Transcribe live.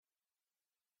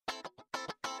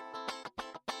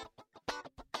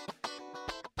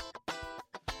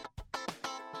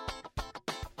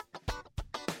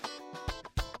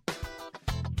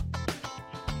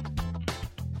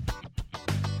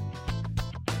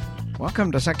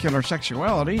Welcome to Secular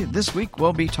Sexuality. This week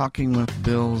we'll be talking with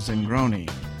Bill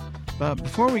Zingroni. But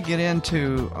before we get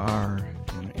into our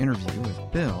interview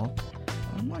with Bill,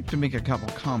 I'd like to make a couple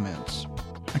comments.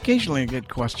 Occasionally I get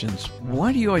questions,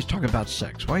 why do you always talk about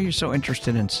sex? Why are you so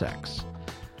interested in sex?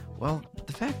 Well,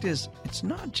 the fact is, it's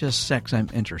not just sex I'm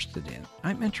interested in.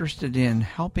 I'm interested in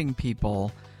helping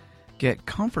people get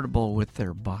comfortable with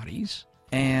their bodies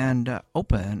and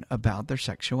open about their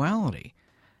sexuality.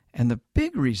 And the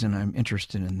big reason I'm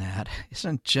interested in that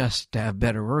isn't just to have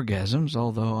better orgasms,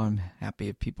 although I'm happy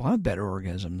if people have better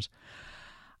orgasms.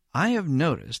 I have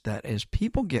noticed that as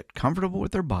people get comfortable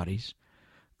with their bodies,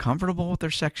 comfortable with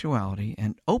their sexuality,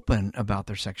 and open about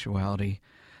their sexuality,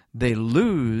 they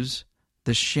lose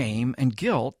the shame and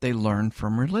guilt they learned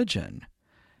from religion.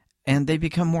 And they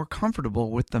become more comfortable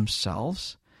with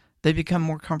themselves. They become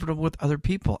more comfortable with other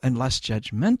people and less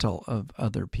judgmental of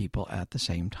other people at the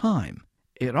same time.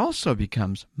 It also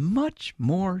becomes much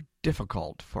more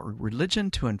difficult for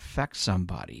religion to infect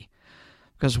somebody,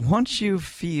 because once you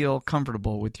feel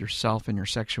comfortable with yourself and your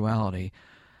sexuality,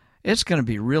 it's going to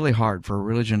be really hard for a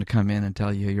religion to come in and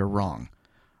tell you you're wrong,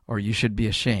 or you should be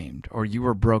ashamed, or you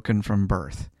were broken from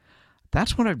birth.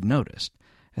 That's what I've noticed,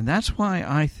 and that's why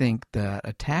I think that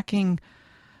attacking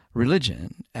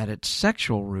religion at its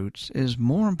sexual roots is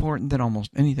more important than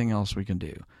almost anything else we can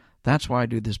do. That's why I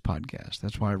do this podcast.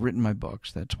 That's why I've written my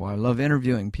books. That's why I love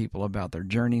interviewing people about their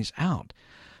journeys out.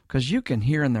 Because you can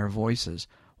hear in their voices,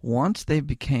 once they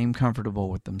became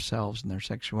comfortable with themselves and their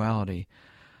sexuality,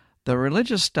 the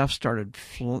religious stuff started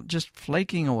just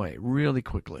flaking away really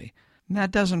quickly. And that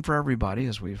doesn't for everybody,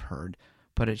 as we've heard,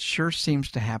 but it sure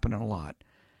seems to happen a lot.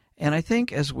 And I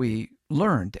think as we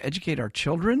learn to educate our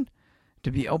children, to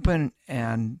be open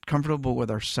and comfortable with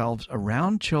ourselves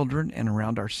around children and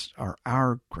around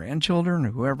our grandchildren or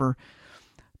whoever,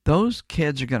 those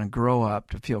kids are going to grow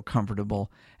up to feel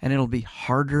comfortable, and it'll be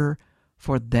harder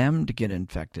for them to get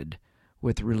infected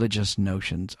with religious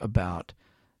notions about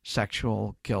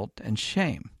sexual guilt and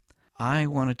shame. I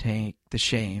want to take the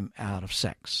shame out of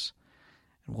sex.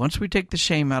 And once we take the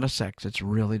shame out of sex, it's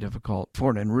really difficult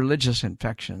for a religious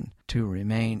infection to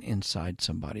remain inside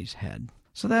somebody's head.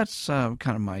 So that's kind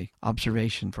of my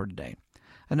observation for today.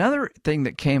 Another thing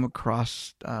that came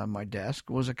across my desk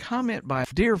was a comment by a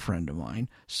dear friend of mine,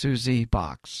 Susie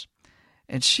Box.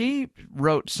 And she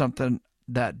wrote something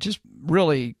that just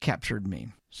really captured me.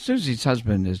 Susie's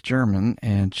husband is German,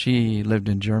 and she lived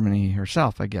in Germany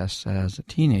herself, I guess, as a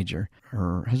teenager.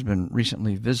 Her husband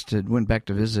recently went back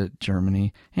to visit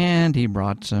Germany, and he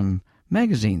brought some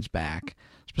magazines back.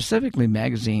 Specifically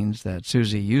magazines that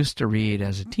Susie used to read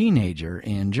as a teenager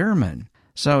in German.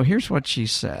 So here's what she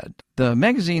said. The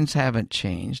magazines haven't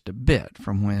changed a bit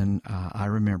from when I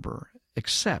remember,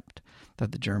 except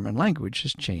that the German language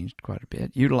has changed quite a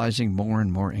bit, utilizing more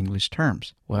and more English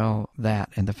terms. Well, that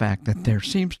and the fact that there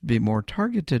seems to be more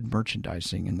targeted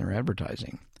merchandising in their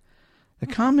advertising. The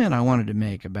comment I wanted to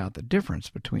make about the difference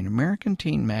between American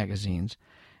teen magazines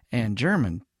and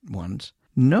German ones: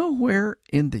 nowhere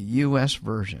in the U.S.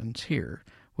 versions here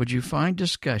would you find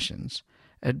discussions,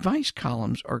 advice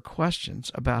columns, or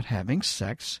questions about having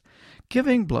sex,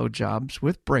 giving blowjobs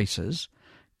with braces,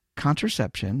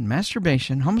 contraception,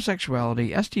 masturbation,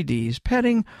 homosexuality, STDs,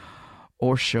 petting,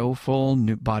 or show full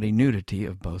body nudity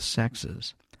of both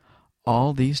sexes.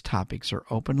 All these topics are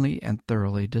openly and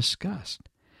thoroughly discussed,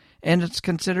 and it's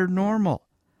considered normal.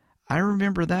 I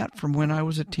remember that from when I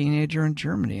was a teenager in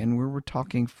Germany, and we were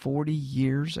talking 40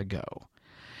 years ago.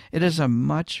 It is a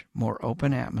much more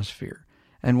open atmosphere,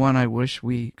 and one I wish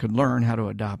we could learn how to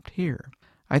adopt here.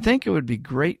 I think it would be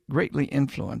greatly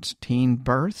influence teen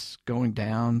births going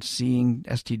down, seeing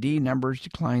STD numbers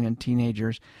decline in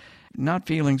teenagers, not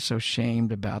feeling so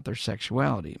shamed about their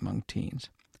sexuality among teens.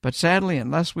 But sadly,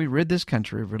 unless we rid this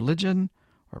country of religion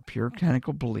or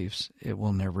puritanical beliefs, it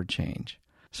will never change.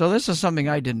 So this is something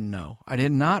I didn't know. I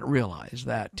did not realize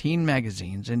that teen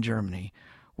magazines in Germany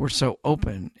were so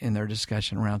open in their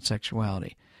discussion around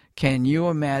sexuality. Can you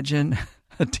imagine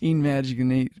a teen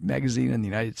magazine in the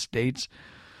United States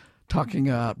talking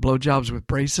about blowjobs with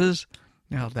braces?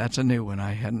 Now, that's a new one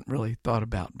I hadn't really thought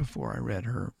about before I read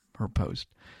her post.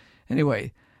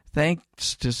 Anyway,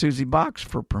 thanks to Susie Box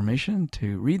for permission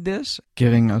to read this,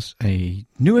 giving us a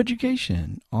new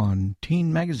education on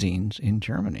teen magazines in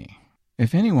Germany.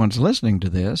 If anyone's listening to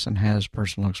this and has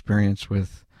personal experience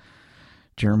with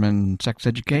German sex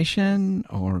education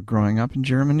or growing up in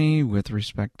Germany with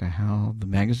respect to how the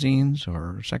magazines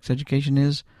or sex education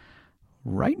is,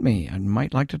 write me. I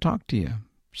might like to talk to you.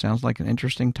 Sounds like an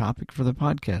interesting topic for the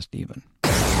podcast even.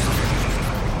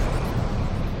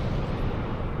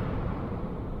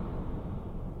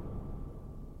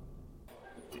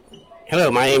 Hello,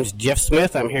 my name's Jeff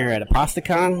Smith. I'm here at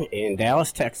Apostacon in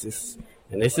Dallas, Texas,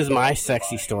 and this is my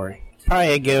sexy story.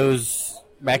 Probably it goes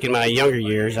back in my younger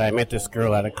years. I met this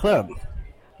girl at a club,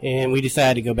 and we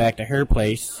decided to go back to her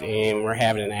place, and we're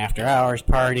having an after-hours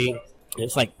party.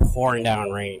 It's like pouring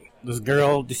down rain. This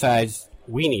girl decides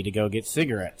we need to go get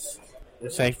cigarettes. We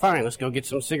say, fine, let's go get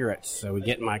some cigarettes. So we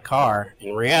get in my car.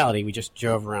 In reality, we just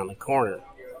drove around the corner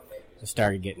and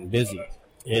started getting busy.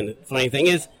 And the funny thing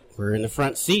is, we're in the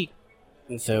front seat.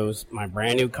 And so it's my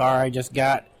brand new car I just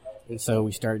got. And so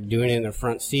we started doing it in the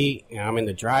front seat. And I'm in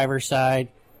the driver's side.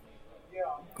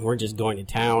 We're just going to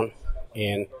town.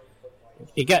 And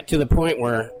it got to the point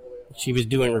where she was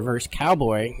doing reverse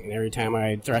cowboy. And every time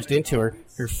I thrust into her,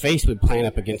 her face would plant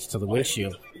up against the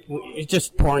windshield. It's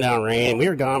just pouring down rain. We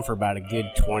were gone for about a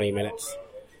good 20 minutes.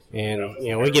 And,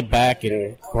 we get back.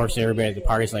 And, of course, everybody at the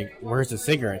party's like, where's the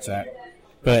cigarettes at?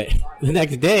 But the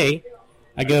next day,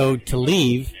 I go to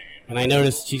leave. And I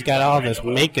noticed she's got all this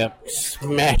makeup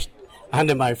smashed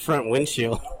onto my front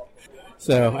windshield.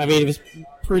 So, I mean, it was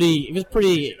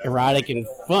pretty erotic and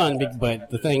fun, but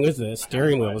the thing was the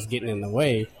steering wheel was getting in the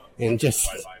way, and just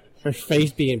her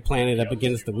face being planted up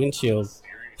against the windshield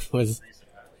was,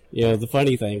 the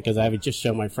funny thing, because I would just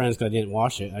show my friends because I didn't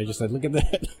wash it. I just said, look at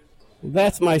that.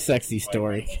 That's my sexy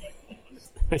story.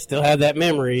 I still have that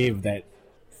memory of that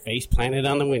face planted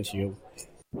on the windshield.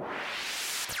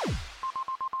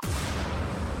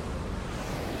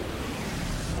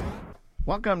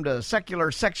 Welcome to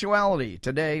Secular Sexuality.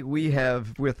 Today we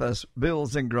have with us Bill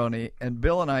Zingroni, and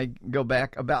Bill and I go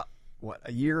back about,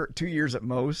 a year, 2 years at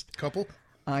most. Couple.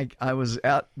 I was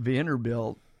at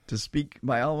Vanderbilt to speak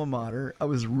my alma mater. I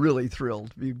was really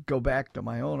thrilled to go back to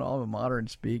my own alma mater and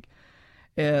speak.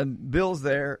 And Bill's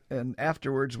there, and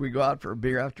afterwards we go out for a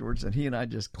beer afterwards, and he and I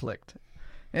just clicked.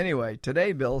 Anyway,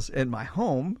 today Bill's in my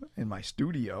home, in my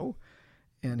studio,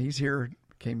 and he's here,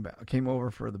 came over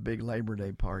for the big Labor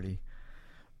Day party.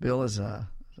 Bill is a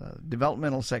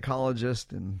developmental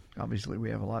psychologist, and obviously we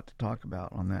have a lot to talk about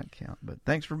on that count. But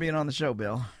thanks for being on the show,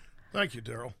 Bill. Thank you,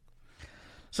 Daryl.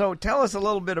 So tell us a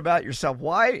little bit about yourself.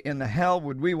 Why in the hell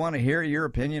would we want to hear your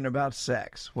opinion about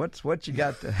sex? What you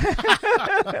got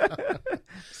to...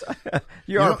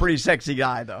 You are a pretty sexy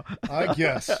guy, though. I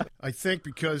guess. I think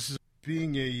because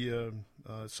being a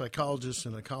psychologist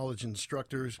and a college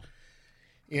instructor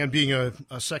and being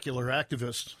a secular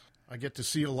activist, I get to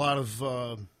see a lot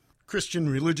of Christian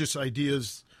religious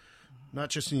ideas, not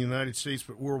just in the United States,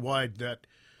 but worldwide, that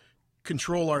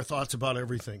control our thoughts about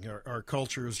everything. Our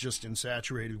culture is just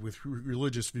insaturated with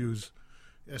religious views,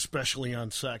 especially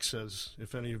on sex, as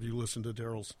if any of you listen to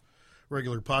Daryl's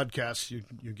regular podcasts,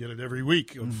 you get it every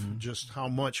week of just how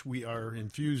much we are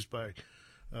infused by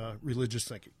religious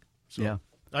thinking. So yeah.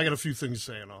 I got a few things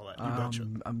to say on all that. You betcha.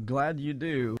 I'm glad you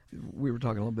do. We were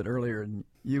talking a little bit earlier, and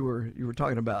you were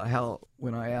talking about how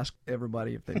when I asked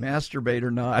everybody if they masturbate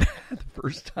or not, the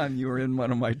first time you were in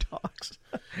one of my talks.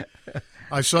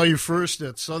 I saw you first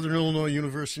at Southern Illinois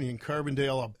University in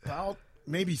Carbondale about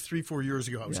maybe 3-4 years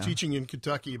ago. I was teaching in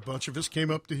Kentucky. A bunch of us came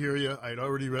up to hear you. I'd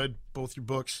already read both your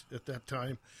books at that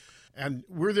time. And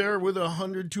we're there with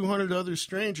 100, 200 other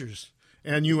strangers.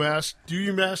 And you asked, do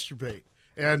you masturbate?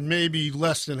 And maybe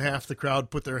less than half the crowd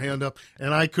put their hand up,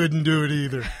 and I couldn't do it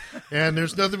either. And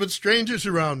there's nothing but strangers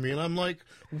around me. And I'm like,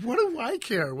 what do I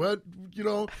care?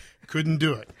 Couldn't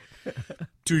do it.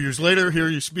 2 years later, here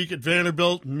you speak at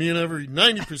Vanderbilt, and me and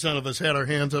 90% of us had our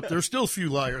hands up. There's still a few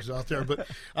liars out there, but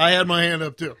I had my hand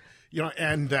up too.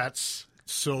 And that's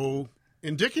so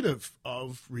indicative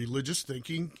of religious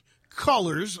thinking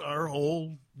colors our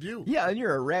whole view. Yeah, and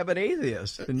you're a rabid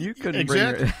atheist, and you couldn't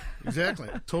Exactly.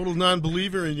 Total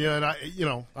non-believer, and yet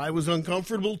I was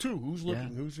uncomfortable too. Who's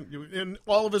looking? And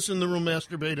all of us in the room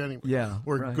masturbate anyway. Yeah,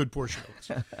 or a good portion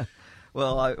of us.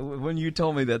 Well, when you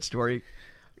told me that story,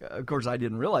 of course I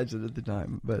didn't realize it at the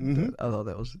time, but I thought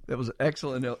that was an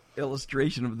excellent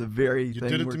illustration of the very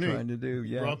thing we're trying to do.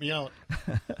 Yeah, brought me out.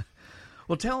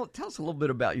 Well, tell us a little bit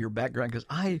about your background, because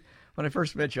when I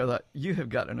first met you, I thought you have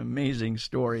got an amazing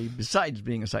story besides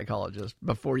being a psychologist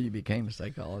before you became a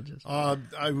psychologist.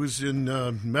 I was in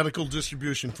medical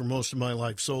distribution for most of my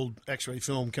life, sold X-ray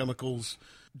film, chemicals,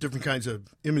 different kinds of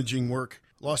imaging work.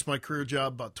 Lost my career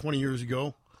job about 20 years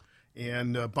ago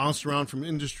and bounced around from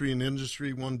industry to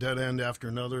industry, one dead end after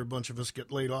another. A bunch of us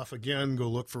get laid off again, go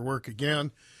look for work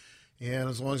again. And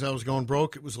as long as I was going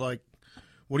broke, it was like,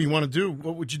 what do you want to do?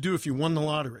 What would you do if you won the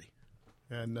lottery?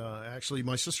 And actually,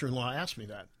 my sister-in-law asked me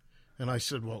that. And I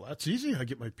said, well, that's easy. I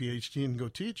get my PhD and go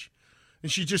teach.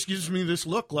 And she just gives me this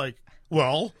look like,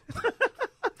 well.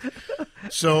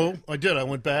 So I did. I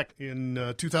went back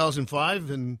in 2005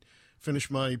 and finished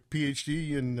my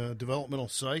PhD in developmental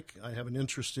psych. I have an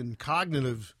interest in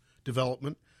cognitive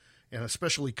development and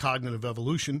especially cognitive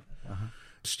evolution.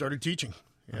 Started teaching,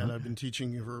 and I've been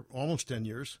teaching for almost 10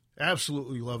 years.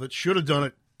 Absolutely love it. Should have done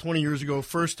it 20 years ago.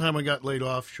 First time I got laid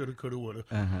off, shoulda, coulda, woulda.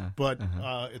 But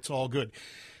it's all good.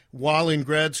 While in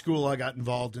grad school, I got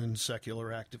involved in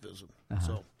secular activism.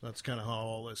 So that's kind of how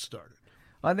all this started.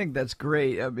 I think that's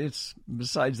great. It's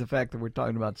besides the fact that we're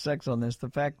talking about sex on this, the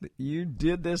fact that you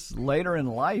did this later in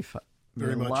life.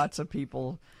 Very much. Lots of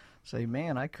people say,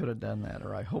 man, I could have done that,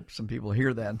 or I hope some people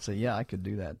hear that and say, yeah, I could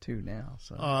do that too now.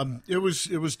 So it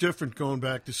was different going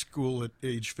back to school at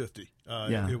age 50.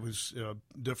 It was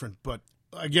different, but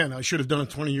again, I should have done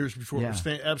it 20 years before. Yeah. It was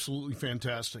absolutely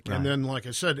fantastic. Right. And then, like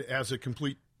I said, as a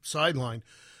complete sideline,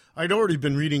 I'd already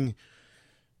been reading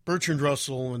Bertrand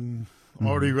Russell and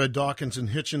already read Dawkins and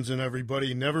Hitchens and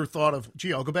everybody. Never thought of,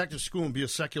 gee, I'll go back to school and be a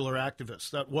secular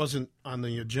activist. That wasn't on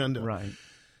the agenda. right.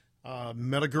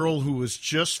 Met a girl who was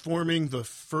just forming the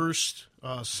first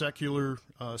secular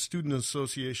student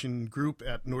association group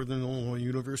at Northern Illinois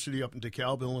University up in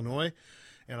DeKalb, Illinois.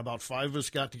 And about 5 of us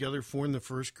got together, formed the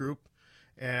first group.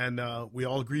 And we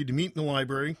all agreed to meet in the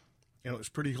library. And it was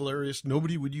pretty hilarious.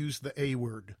 Nobody would use the A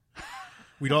word.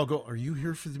 We'd all go, are you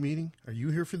here for the meeting? Are you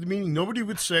here for the meeting? Nobody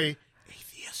would say,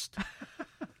 atheist.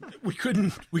 We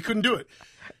couldn't do it.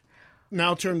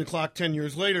 Now turn the clock 10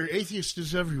 years later, atheist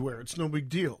is everywhere. It's no big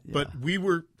deal. Yeah. But we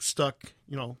were stuck,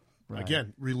 Right.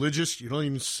 again, religious. You don't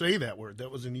even say that word. That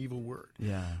was an evil word.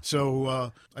 Yeah.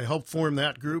 So I helped form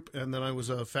that group, and then I was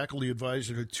a faculty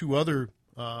advisor to 2 other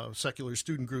secular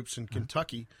student groups in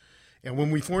Kentucky. And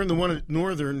when we formed the one at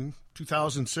Northern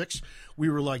 2006, we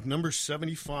were like number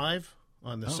 75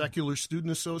 on the Secular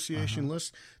Student Association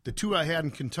list. The 2 I had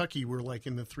in Kentucky were like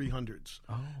in the 300s.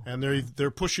 And they're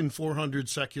pushing 400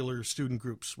 secular student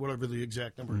groups, whatever the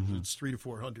exact number is. It's 300 to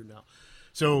 400 now.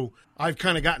 So I've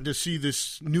kind of gotten to see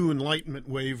this new Enlightenment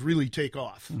wave really take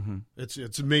off.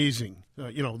 It's amazing.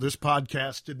 This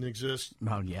podcast didn't exist.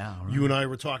 Oh, yeah. Right. You and I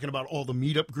were talking about all the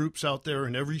meetup groups out there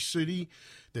in every city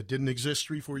that didn't exist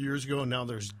 3-4 years ago, and now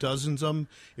there's dozens of them.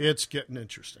 It's getting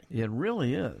interesting. It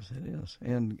really is. It is.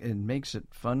 And it makes it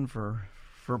fun for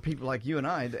people like you and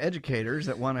I, the educators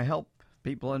that want to help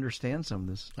people understand some of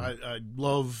this stuff. I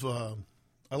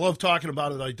love talking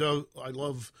about it. I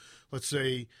love, let's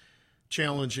say,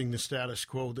 challenging the status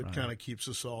quo that kind of keeps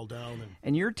us all down.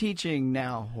 And you're teaching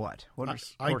now what?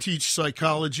 I teach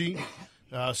psychology,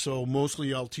 so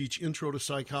mostly I'll teach intro to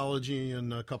psychology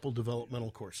and a couple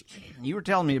developmental courses. You were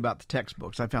telling me about the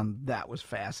textbooks. I found that was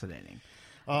fascinating.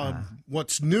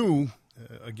 What's new,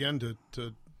 again,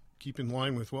 to keep in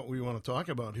line with what we want to talk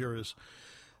about here, is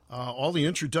all the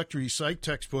introductory psych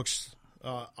textbooks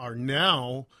are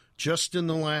now, just in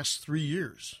the last 3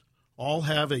 years, all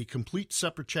have a complete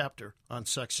separate chapter on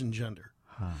sex and gender.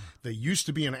 They used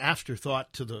to be an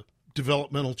afterthought to the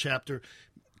developmental chapter,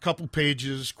 a couple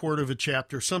pages, quarter of a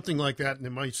chapter, something like that, and they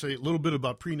might say a little bit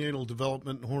about prenatal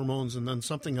development and hormones and then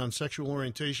something on sexual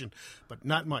orientation, but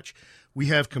not much. We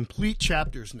have complete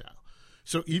chapters now.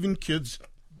 So even kids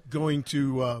going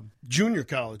to junior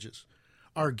colleges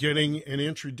are getting an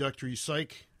introductory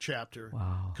psych chapter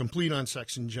complete on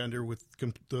sex and gender with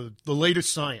the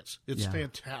latest science. It's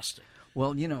fantastic.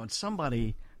 Well, it's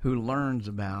somebody who learns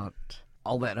about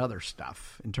all that other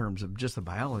stuff in terms of just the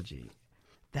biology.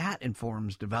 That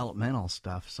informs developmental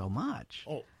stuff so much.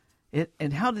 Oh.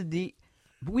 And how did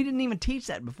we didn't even teach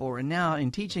that before, and now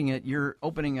in teaching it, you're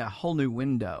opening a whole new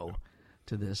window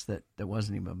to this that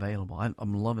wasn't even available.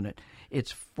 I'm loving it.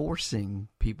 It's forcing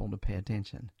people to pay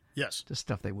attention. Yes. To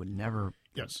stuff they would never.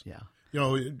 Yes. Yeah.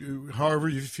 However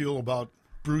you feel about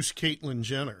Bruce Caitlyn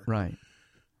Jenner. Right.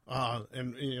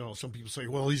 And some people say,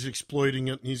 well, he's exploiting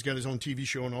it and he's got his own TV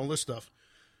show and all this stuff.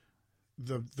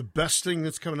 The best thing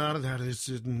that's coming out of that is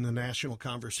in the national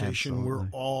conversation. Absolutely. We're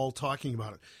all talking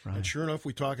about it. Right. And sure enough,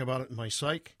 we talk about it in my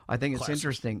psych. I think it's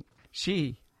interesting.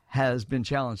 She has been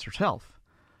challenged herself.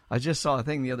 I just saw a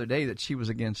thing the other day that she was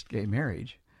against gay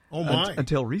marriage. Oh, my.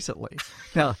 Until recently.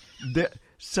 Now,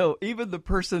 so even the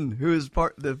person who is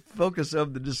the focus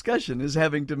of the discussion is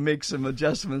having to make some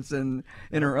adjustments in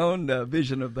her own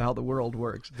vision of how the world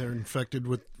works. They're infected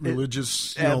with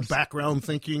religious background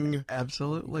thinking.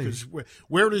 Absolutely. Because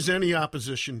where does any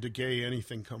opposition to gay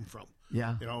anything come from?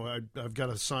 Yeah. I've got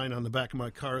a sign on the back of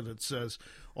my car that says,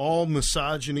 all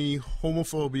misogyny,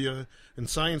 homophobia, and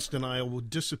science denial will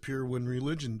disappear when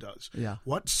religion does. Yeah.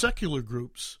 What secular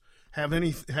groups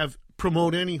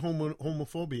promote any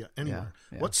homophobia anywhere?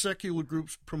 Yeah. What secular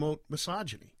groups promote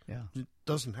misogyny? Yeah. It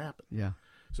doesn't happen. Yeah.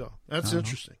 So that's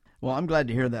interesting. Well, I'm glad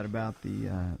to hear that about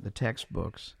the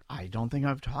textbooks. I don't think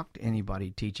I've talked to anybody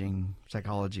teaching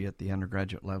psychology at the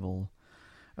undergraduate level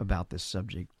about this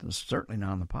subject. Certainly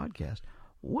not on the podcast.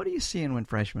 What are you seeing when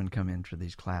freshmen come in for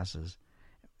these classes?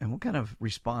 And what kind of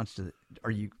response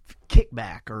are you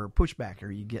kickback or pushback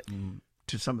are you getting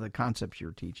to some of the concepts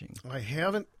you're teaching? I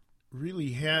haven't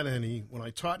really had any. When I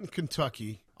taught in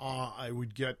Kentucky, I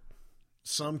would get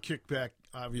some kickback,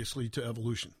 obviously, to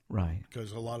evolution. Right.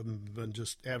 Because a lot of them have been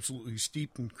just absolutely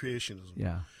steeped in creationism.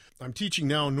 Yeah. I'm teaching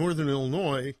now in Northern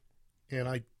Illinois, and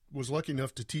I was lucky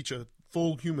enough to teach a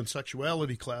full human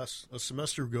sexuality class a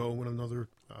semester ago when another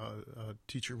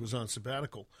teacher was on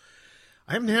sabbatical.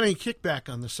 I haven't had any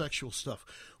kickback on the sexual stuff.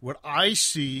 What I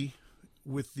see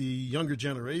with the younger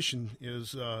generation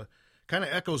is kind of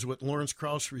echoes what Lawrence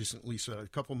Krauss recently said a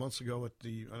couple months ago at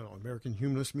the American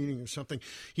Humanist meeting or something.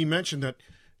 He mentioned that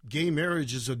gay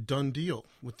marriage is a done deal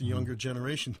with the younger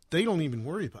generation. They don't even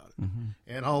worry about it. Mm-hmm.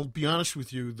 And I'll be honest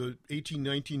with you, the 18,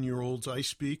 19-year-olds I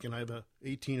speak, and I have a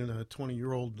 18 and a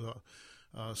 20-year-old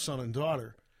son and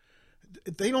daughter,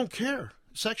 they don't care.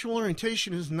 Sexual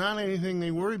orientation is not anything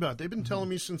they worry about. They've been telling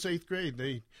me since 8th grade.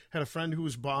 They had a friend who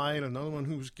was bi and another one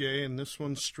who was gay, and this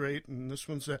one's straight and this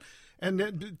one's that.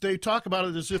 And they talk about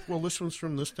it as if, well, this one's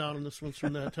from this town and this one's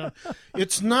from that town.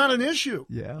 It's not an issue.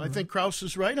 Yeah. I think Krauss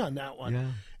is right on that one. Yeah.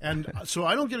 And so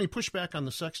I don't get any pushback on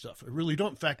the sex stuff. I really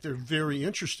don't. In fact, they're very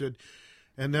interested.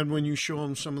 And then when you show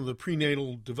them some of the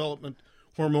prenatal development,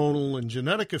 hormonal and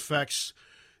genetic effects,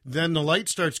 then the light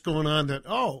starts going on that,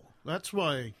 oh, that's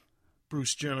why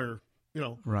Bruce Jenner,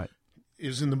 right,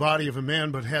 is in the body of a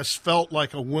man but has felt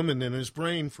like a woman in his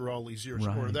brain for all these years.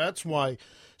 Right. Or that's why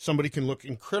somebody can look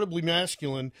incredibly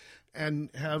masculine and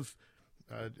have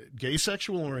gay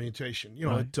sexual orientation.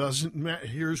 Right. It doesn't matter.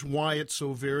 Here's why it's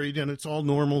so varied, and it's all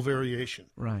normal variation.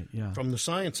 Right, yeah. From the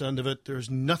science end of it, there's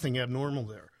nothing abnormal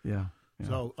there. Yeah.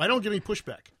 So I don't get any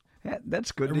pushback. Yeah,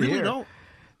 that's good I to really hear. don't.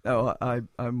 Oh,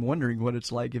 I'm wondering what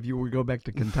it's like if you were to go back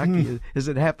to Kentucky. Is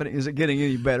it happening? Is it getting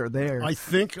any better there? I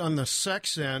think on the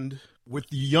sex end, with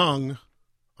the young,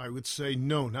 I would say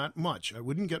no, not much. I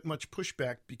wouldn't get much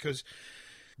pushback because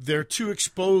they're too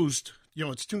exposed.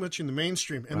 It's too much in the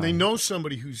mainstream. And they know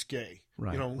somebody who's gay,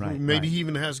 who maybe he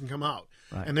even hasn't come out.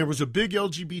 Right. And there was a big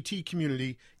LGBT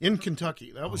community in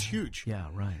Kentucky. That was huge. Yeah,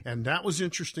 right. And that was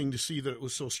interesting to see that it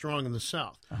was so strong in the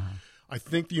South. Uh-huh. I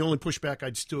think the only pushback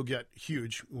I'd still get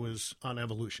huge was on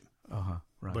evolution. Uh-huh,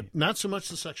 right. But not so much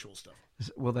the sexual stuff.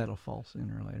 Well, that'll fall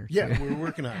sooner or later. Yeah, we're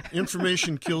working on it.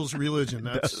 Information kills religion.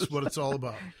 That's what it's all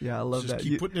about. Yeah, I love Just that.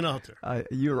 Keep putting it out there.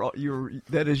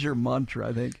 That is your mantra,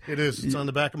 I think. It is. It's on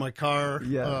the back of my car.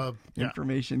 Yeah.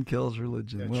 Information kills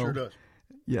religion. It sure does.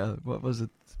 Yeah. What was it?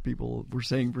 People were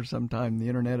saying for some time, the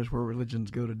internet is where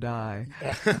religions go to die.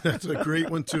 That's a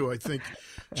great one, too. I think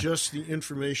just the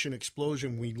information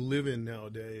explosion we live in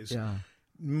nowadays,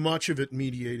 much of it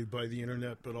mediated by the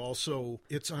internet, but also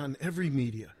it's on every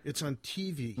media. It's on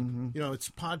TV. Mm-hmm. It's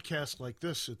podcasts like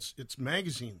this. It's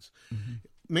magazines,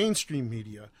 mainstream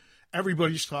media.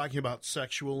 Everybody's talking about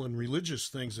sexual and religious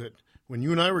things that when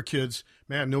you and I were kids,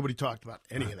 man, nobody talked about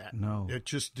any of that. No. It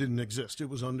just didn't exist. It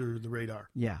was under the radar.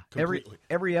 Yeah. Completely.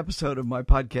 Every episode of my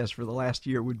podcast for the last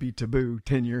year would be taboo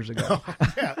 10 years ago.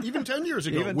 Yeah, even 10 years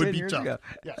ago even would 10 be years tough. Ago.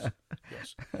 Yes.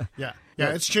 Yeah,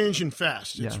 it's changing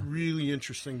fast. It's really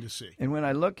interesting to see. And when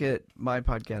I look at my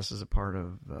podcast as a part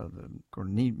of the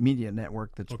media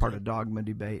network that's part of Dogma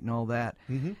Debate and all that,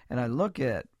 and I look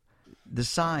at the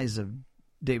size of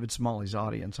David Smalley's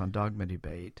audience on Dogma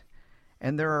Debate,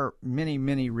 and there are many,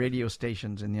 many radio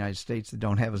stations in the United States that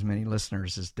don't have as many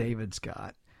listeners as David's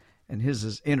got, and his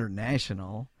is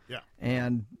international. Yeah.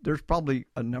 And there's probably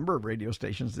a number of radio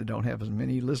stations that don't have as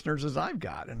many listeners as I've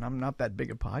got, and I'm not that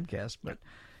big a podcast, but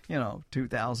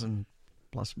 2,000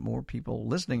 plus more people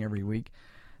listening every week.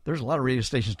 There's a lot of radio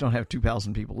stations that don't have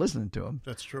 2,000 people listening to them.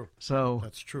 That's true. So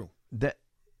that's true. That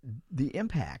the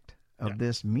impact of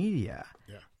this media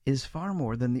is far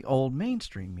more than the old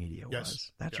mainstream media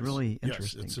was. That's really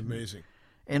interesting. Yes, it's amazing.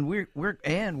 And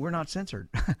we're not censored.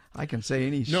 I can say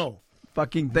any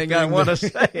fucking thing thing I want to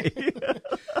say.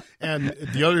 And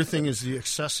the other thing is the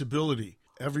accessibility.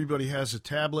 Everybody has a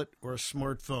tablet or a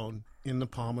smartphone in the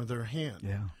palm of their hand.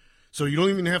 Yeah. So you don't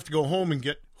even have to go home and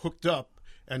get hooked up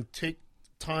and take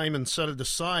time and set it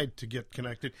aside to get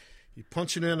connected. You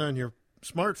punch it in on your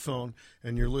smartphone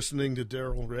and you're listening to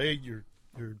Daryl Ray. You're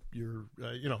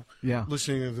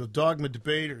listening to the Dogma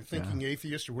Debate or Thinking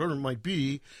Atheist or whatever it might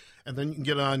be, And then you can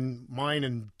get on mine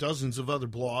and dozens of other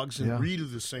blogs and read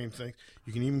the same thing.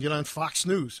 You can even get on Fox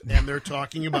News, and they're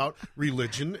talking about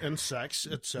religion and sex,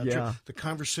 etc. Yeah. The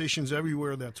conversation's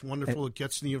everywhere. That's wonderful. It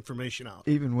gets the information out.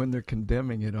 Even when they're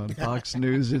condemning it on Fox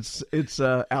News, it's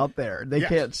out there. They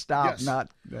can't stop. Yes. Not.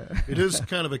 It is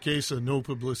kind of a case of no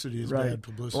publicity is bad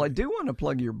publicity. Well, I do want to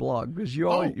plug your blog because you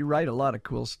write a lot of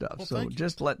cool stuff. Well, so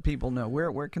just let people know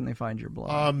where can they find your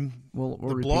blog.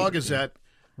 The blog is at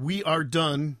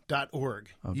wearedone.org.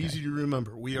 Okay. Easy to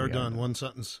remember. We are done. One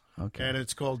sentence. Okay. And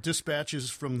it's called Dispatches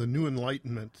from the New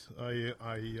Enlightenment.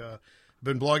 I've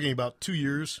been blogging about 2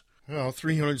 years.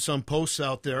 300 some posts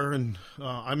out there, and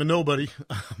I'm a nobody.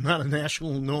 I'm not a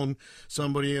national known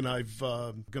somebody, and I've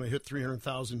going to hit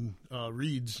 300,000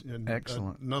 reads in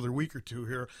another week or two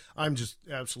here. I'm just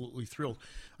absolutely thrilled.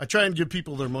 I try and give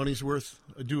people their money's worth.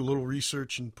 I do a little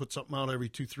research and put something out every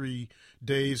 2-3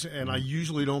 days, and I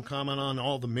usually don't comment on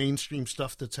all the mainstream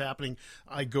stuff that's happening.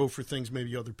 I go for things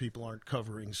maybe other people aren't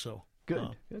covering, so.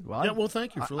 Good. Well,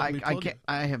 thank you for letting me plug it.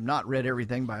 I have not read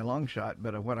everything by a long shot,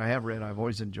 but what I have read, I've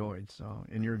always enjoyed. So,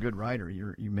 and you're a good writer.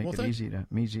 You make it easy to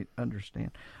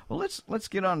understand. Well, let's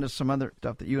get on to some other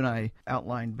stuff that you and I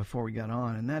outlined before we got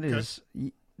on, and that is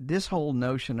this whole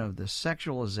notion of the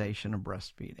sexualization of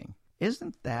breastfeeding.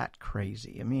 Isn't that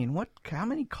crazy? I mean, how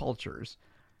many cultures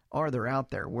are there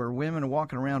out there where women are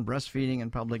walking around breastfeeding in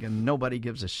public and nobody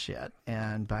gives a shit?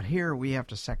 But here we have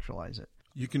to sexualize it.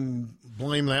 You can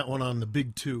blame that one on the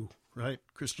big two, right?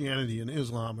 Christianity and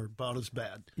Islam are about as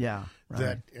bad. Yeah, right.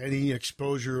 That any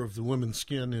exposure of the woman's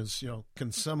skin is,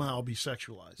 can somehow be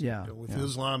sexualized. Yeah. With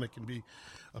Islam, it can be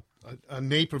a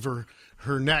nape of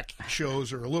her neck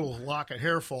shows, or a little lock of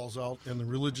hair falls out, and the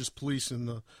religious police in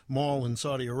the mall in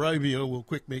Saudi Arabia will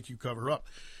quick make you cover up.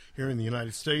 Here in the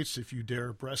United States, if you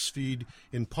dare breastfeed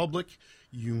in public,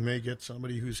 you may get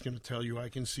somebody who's going to tell you, I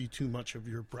can see too much of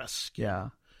your breast skin. Yeah.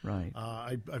 Right.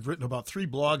 I've written about 3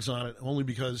 blogs on it only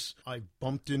because I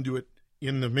bumped into it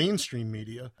in the mainstream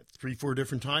media 3-4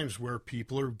 different times where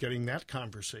people are getting that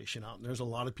conversation out. And there's a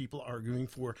lot of people arguing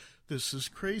for, this is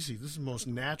crazy. This is the most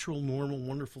natural, normal,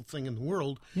 wonderful thing in the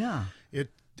world. Yeah.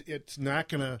 It's not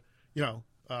going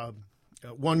to,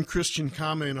 one Christian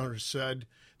commenter said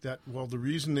that, well, the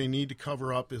reason they need to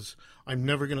cover up is I'm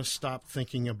never going to stop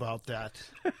thinking about that.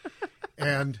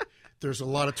 And there's a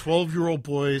lot of 12-year-old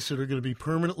boys that are going to be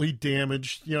permanently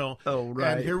damaged, Oh,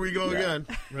 right. And here we go again,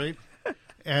 right?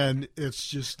 And it's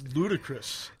just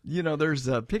ludicrous. There's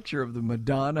a picture of the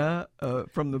Madonna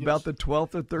from about the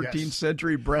 12th or 13th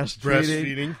century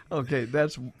breastfeeding. Okay,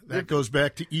 that goes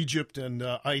back to Egypt and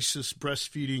Isis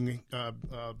breastfeeding, I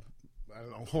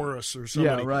don't know, Horus or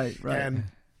somebody. Yeah, right. And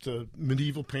the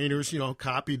medieval painters,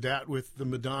 copied that with the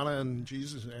Madonna and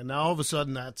Jesus, and now all of a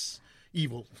sudden that's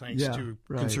evil, thanks to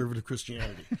conservative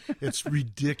Christianity. It's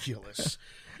ridiculous.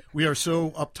 We are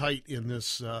so uptight in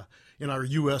this, in our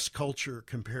U.S. culture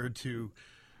compared to,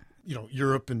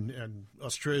 Europe and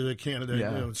Australia,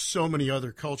 Canada, so many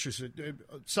other cultures,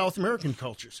 South American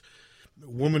cultures.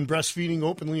 Woman breastfeeding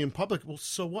openly in public, well,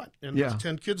 so what? And there's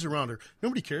 10 kids around her.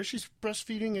 Nobody cares. She's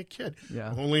breastfeeding a kid.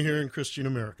 Yeah. Only here in Christian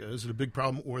America. Is it a big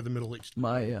problem, or the Middle East?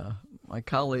 My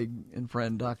colleague and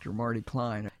friend, Dr. Marty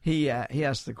Klein, he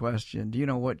asked the question, do you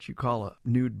know what you call a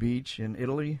nude beach in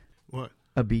Italy? What?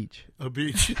 A beach. A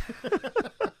beach.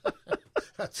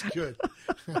 That's good.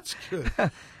 That's good.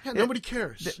 Yeah, nobody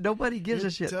cares. Nobody gives a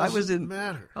shit. I was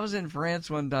in France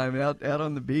one time out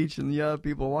on the beach, and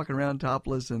people walking around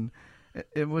topless, and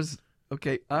it was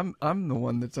okay. I'm the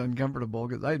one that's uncomfortable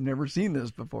because I've never seen this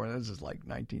before. This is like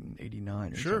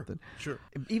 1989 or something. Sure.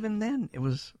 Even then, it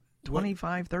was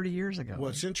 25, 30 years ago.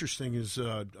 What's interesting is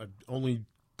I've only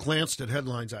glanced at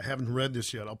headlines. I haven't read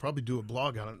this yet. I'll probably do a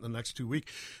blog on it in the next 2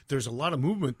 weeks. There's a lot of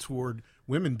movement toward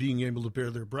women being able to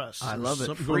bare their breasts. I love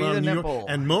it. Free the nipple.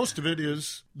 And most of it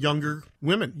is younger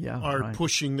women are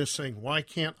pushing this, saying, why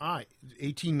can't I?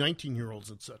 18, 19-year-olds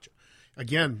and such.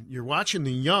 Again, you're watching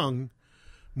the young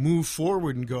move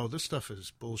forward and go, this stuff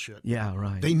is bullshit. Yeah,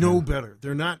 right. They know better.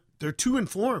 They're too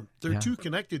informed. They're too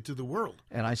connected to the world.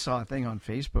 And I saw a thing on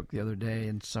Facebook the other day,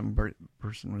 and some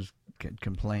person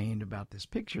complained about this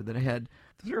picture that had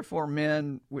 3 or 4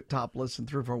 men with topless and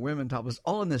 3 or 4 women topless,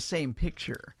 all in the same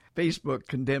picture. Facebook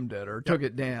condemned it or took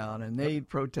it down, and they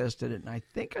protested it. And I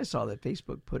think I saw that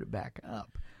Facebook put it back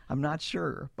up. I'm not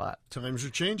sure, but times are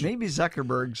changing. Maybe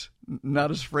Zuckerberg's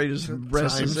not as afraid as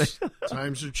breasts.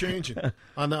 Times are changing.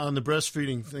 On the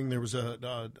breastfeeding thing, there was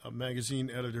a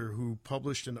magazine editor who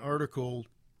published an article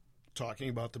talking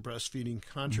about the breastfeeding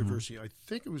controversy. I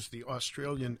think it was the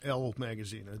Australian Elle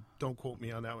magazine. Don't quote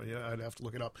me on that one. I'd have to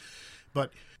look it up.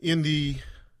 But in the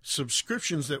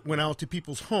subscriptions that went out to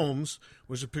people's homes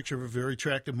was a picture of a very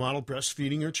attractive model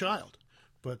breastfeeding her child.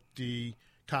 But the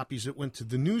copies that went to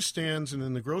the newsstands and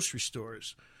in the grocery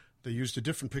stores, they used a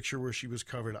different picture where she was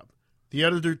covered up. The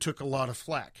editor took a lot of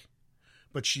flack.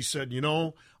 But she said,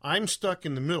 I'm stuck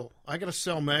in the middle. I got to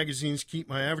sell magazines, keep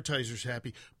my advertisers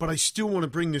happy, but I still want to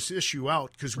bring this issue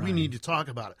out because we need to talk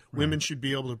about it. Right. Women should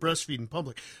be able to breastfeed in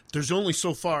public. There's only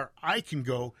so far I can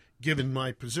go given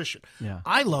my position. Yeah.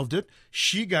 I loved it.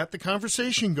 She got the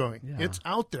conversation going. Yeah. It's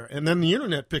out there. And then the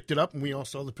internet picked it up, and we all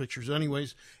saw the pictures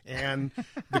anyways, and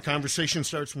the conversation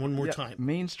starts one more time.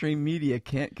 Mainstream media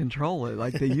can't control it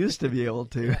like they used to be able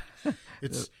to.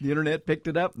 The internet picked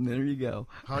it up, and there you go.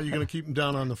 How are you going to keep them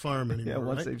down on the farm anymore?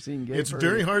 Once right? they've seen gay It's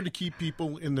very hard to keep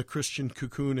people in the Christian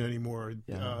cocoon anymore.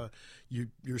 Yeah.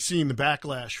 You're seeing the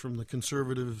backlash from the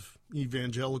conservative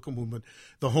evangelical movement,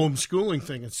 the homeschooling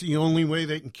thing. It's the only way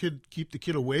they can keep the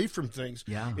kid away from things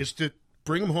is to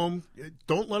bring them home.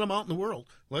 Don't let them out in the world.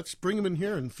 Let's bring them in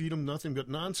here and feed them nothing but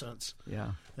nonsense.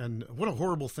 Yeah. And what a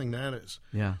horrible thing that is.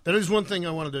 Yeah. That is one thing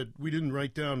we didn't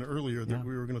write down earlier that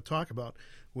we were going to talk about,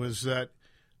 was that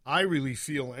I really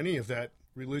feel any of that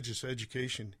religious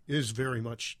education is very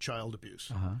much child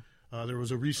abuse. There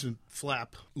was a recent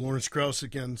flap. Lawrence Krauss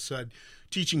again said,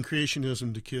 teaching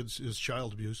creationism to kids is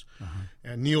child abuse.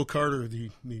 And Neil Carter,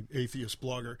 the atheist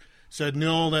blogger, said,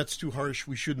 no, that's too harsh.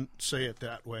 We shouldn't say it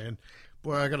that way. And,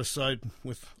 boy, I got to side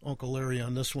with Uncle Larry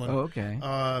on this one. Oh, okay.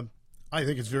 I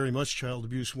think it's very much child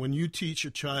abuse when you teach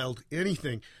a child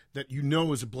anything that you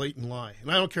know is a blatant lie.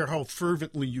 And I don't care how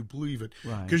fervently you believe it,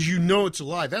 because you know it's a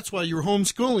lie. That's why you're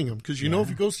homeschooling him, because you know if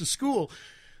he goes to school,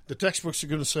 the textbooks are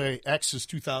going to say X is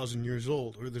 2,000 years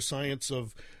old, or the science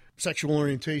of sexual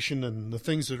orientation and the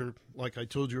things that are, like I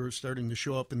told you, are starting to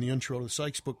show up in the intro to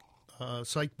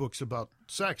psych books about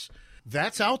sex.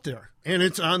 That's out there, and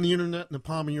it's on the internet in the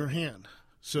palm of your hand.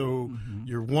 So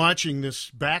you're watching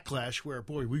this backlash where,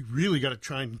 boy, we really got to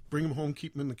try and bring them home,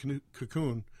 keep them in the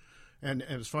cocoon. And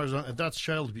as far as that's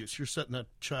child abuse. You're setting that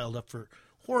child up for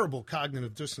horrible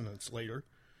cognitive dissonance later,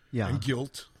 and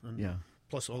guilt, and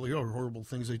plus all the other horrible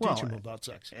things they teach them about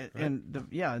sex. And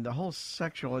the whole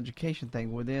sexual education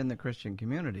thing within the Christian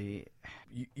community,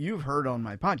 you've heard on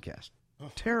my podcast,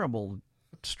 terrible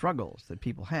struggles that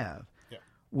people have.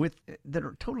 That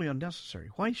are totally unnecessary.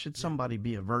 Why should somebody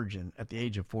be a virgin at the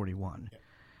age of 41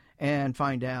 and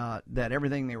find out that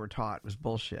everything they were taught was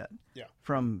bullshit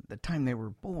from the time they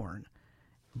were born?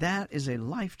 That is a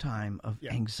lifetime of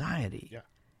anxiety.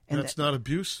 And that's not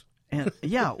abuse? And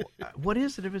what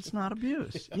is it if it's not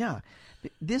abuse?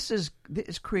 This is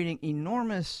creating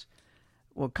enormous.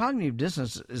 Well, cognitive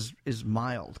dissonance is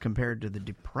mild compared to the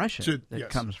depression that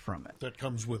comes from it. That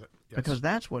comes with it. Yes. Because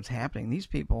that's what's happening. These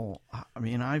people, I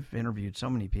mean, I've interviewed so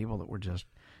many people that were just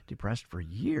depressed for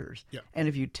years. And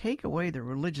if you take away the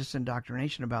religious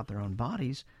indoctrination about their own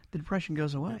bodies, the depression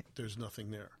goes away. There's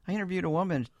nothing there. I interviewed a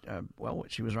woman,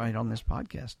 she was right on this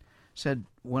podcast, said,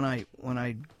 when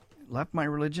I left my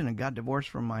religion and got divorced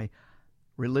from my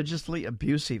religiously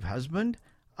abusive husband,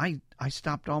 I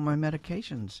stopped all my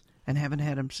medications and haven't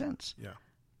had them since.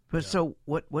 But so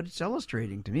what it's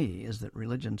illustrating to me is that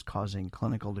religion's causing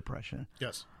clinical depression.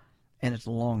 Yes. And it's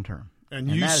long term. And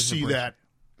you see that,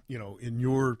 in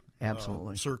your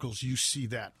absolutely circles, you see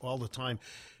that all the time.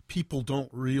 People don't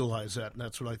realize that, and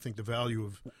that's what I think the value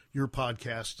of your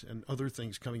podcast and other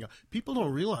things coming out. People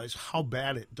don't realize how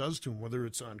bad it does to them, whether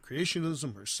it's on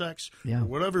creationism or sex or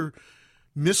whatever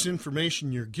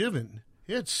misinformation you're given.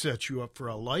 It sets you up for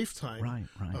a lifetime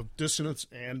of dissonance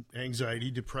and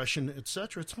anxiety, depression,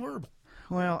 etc. It's horrible.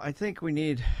 Well, I think we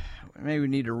need to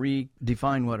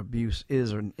redefine what abuse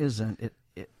is or isn't.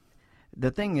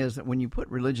 The thing is that when you put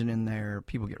religion in there,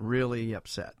 people get really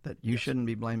upset that you shouldn't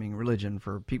be blaming religion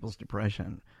for people's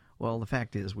depression. Well, the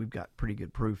fact is we've got pretty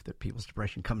good proof that people's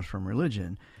depression comes from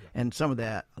religion, and some of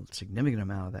that, a significant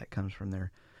amount of that, comes from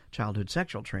their childhood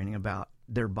sexual training about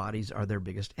their bodies are their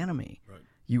biggest enemy.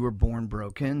 You were born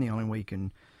broken. The only way you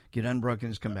can get unbroken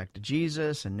is come back to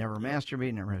Jesus and never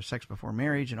masturbate, never have sex before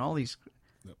marriage, and all these.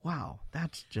 Wow,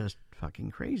 that's just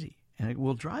fucking crazy, and it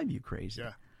will drive you crazy.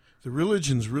 The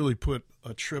religions really put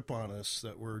a trip on us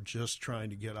that we're just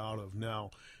trying to get out of now.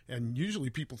 And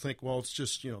usually people think, well, it's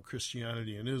just,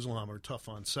 Christianity and Islam are tough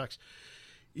on sex.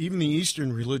 Even the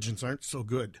Eastern religions aren't so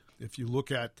good. If you look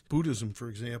at Buddhism, for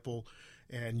example,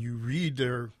 and you read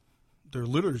their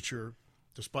literature,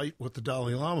 despite what the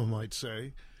Dalai Lama might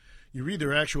say, you read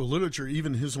their actual literature,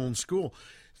 even his own school,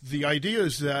 the idea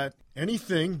is that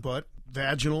anything but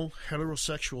vaginal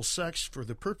heterosexual sex for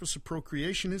the purpose of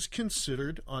procreation is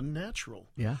considered unnatural.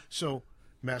 So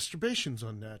masturbation's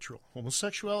unnatural.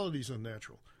 Homosexuality is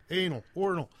unnatural. anal,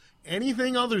 oral,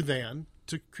 anything other than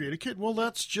to create a kid. Well,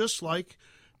 that's just like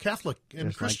Catholic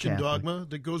and Christian dogma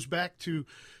that goes back to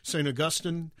St.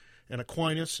 Augustine and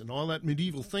Aquinas and all that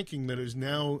medieval thinking that is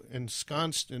now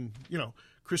ensconced in,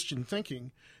 Christian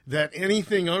thinking, that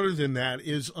anything other than that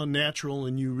is unnatural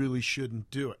and you really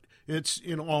shouldn't do it. It's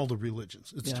in all the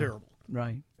religions. It's terrible.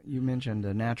 Right. You mentioned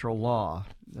a natural law,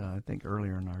 I think,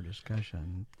 earlier in our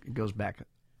discussion. It goes back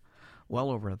well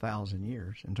over 1,000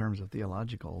 years in terms of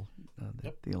theological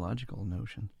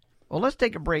notion. Well, let's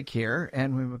take a break here,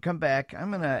 and when we come back, I'm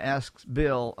going to ask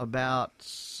Bill about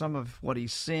some of what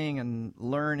he's seeing and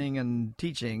learning and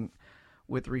teaching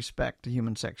with respect to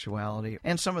human sexuality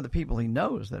and some of the people he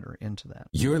knows that are into that.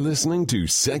 You're listening to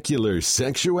Secular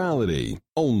Sexuality,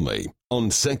 only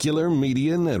on Secular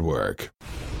Media Network.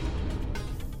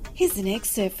 Here's an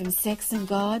excerpt from Sex and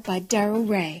God by Darrell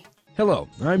Ray. Hello,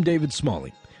 I'm David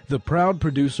Smalley, the proud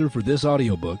producer for this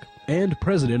audiobook and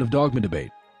president of Dogma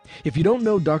Debate. If you don't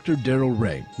know Dr. Darrell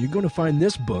Ray, you're going to find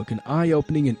this book an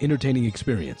eye-opening and entertaining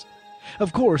experience.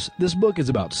 Of course, this book is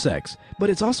about sex, but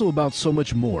it's also about so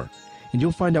much more, and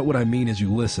you'll find out what I mean as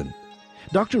you listen.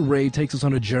 Dr. Ray takes us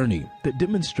on a journey that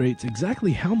demonstrates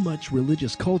exactly how much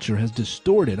religious culture has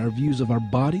distorted our views of our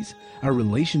bodies, our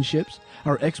relationships,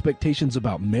 our expectations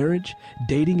about marriage,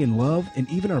 dating and love, and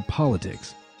even our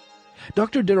politics.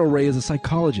 Dr. Darrell Ray is a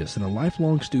psychologist and a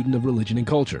lifelong student of religion and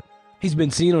culture. He's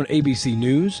been seen on ABC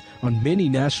News, on many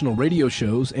national radio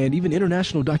shows, and even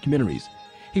international documentaries.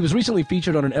 He was recently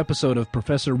featured on an episode of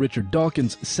Professor Richard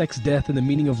Dawkins' Sex, Death, and the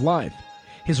Meaning of Life.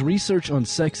 His research on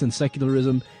sex and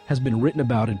secularism has been written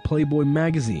about in Playboy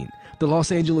magazine, the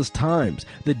Los Angeles Times,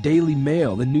 the Daily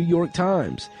Mail, the New York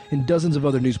Times, and dozens of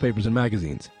other newspapers and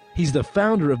magazines. He's the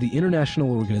founder of the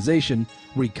international organization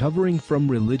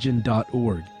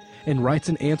recoveringfromreligion.org and writes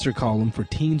an answer column for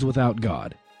Teens Without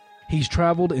God. He's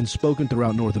traveled and spoken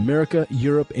throughout North America,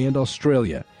 Europe, and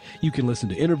Australia. You can listen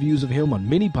to interviews of him on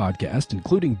many podcasts,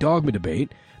 including Dogma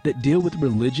Debate, that deal with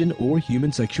religion or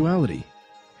human sexuality.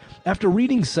 After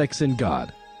reading Sex and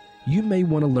God, you may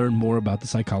want to learn more about the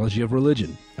psychology of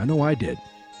religion. I know I did.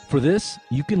 For this,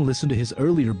 you can listen to his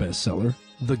earlier bestseller,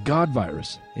 The God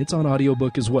Virus. It's on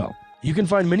audiobook as well. You can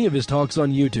find many of his talks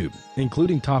on YouTube,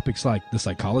 including topics like the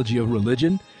psychology of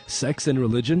religion, sex and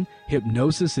religion,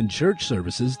 hypnosis and church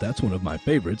services, that's one of my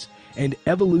favorites, and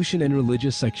evolution and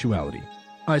religious sexuality.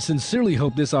 I sincerely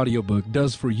hope this audiobook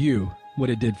does for you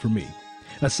what it did for me.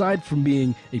 Aside from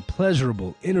being a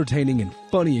pleasurable, entertaining, and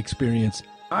funny experience,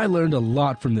 I learned a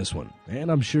lot from this one,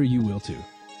 and I'm sure you will too.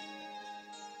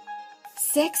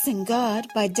 Sex and God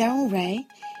by Darrell Ray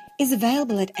is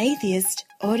available at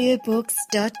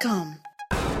atheistaudiobooks.com.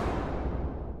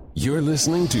 You're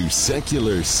listening to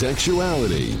Secular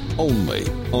Sexuality, only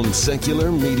on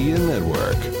Secular Media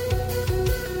Network.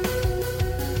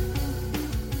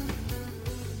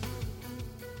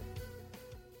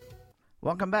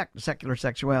 Welcome back to Secular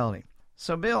Sexuality.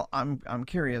 So, Bill, I'm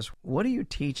curious, what are you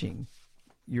teaching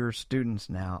your students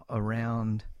now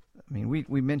around, I mean,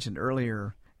 we mentioned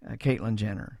earlier Caitlyn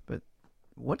Jenner, but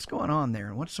what's going on there,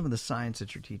 and what's some of the science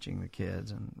that you're teaching the kids?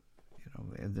 And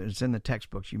it's in the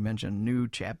textbooks. You mentioned new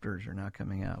chapters are now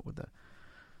coming out with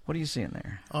what are you seeing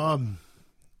there?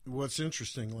 What's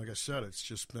interesting, like I said, it's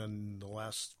just been the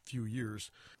last few years.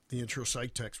 The intro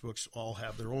psych textbooks all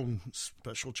have their own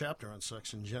special chapter on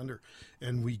sex and gender,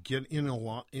 and we get in a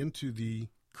lot into the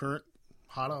current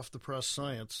hot off the press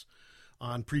science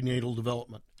on prenatal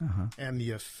development and the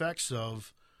effects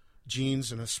of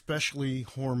genes and especially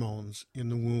hormones in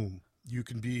the womb. You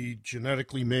can be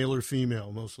genetically male or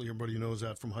female. Mostly everybody knows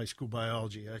that from high school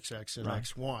biology, XX and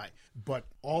XY. But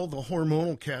all the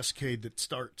hormonal cascade that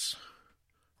starts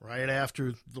right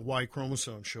after the Y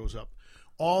chromosome shows up,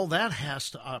 all that has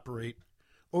to operate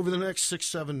over the next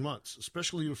 6-7 months,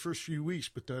 especially the first few weeks.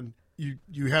 But then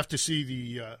you have to see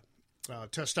the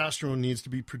testosterone needs to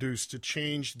be produced to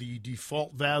change the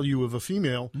default value of a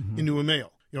female into a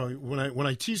male. You know, when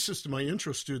I teach this to my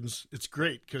intro students, it's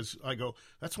great because I go,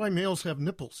 that's why males have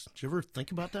nipples. Did you ever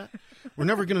think about that? We're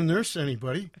never going to nurse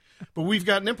anybody, but we've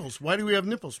got nipples. Why do we have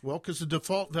nipples? Well, because the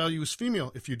default value is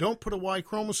female. If you don't put a Y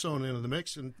chromosome into the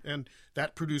mix and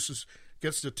that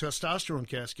gets the testosterone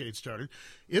cascade started,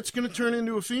 it's going to turn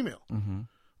into a female.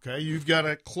 Okay, you've got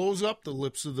to close up the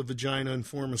lips of the vagina and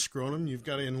form a scrotum. You've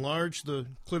got to enlarge the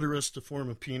clitoris to form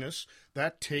a penis.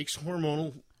 That takes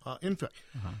hormonal input.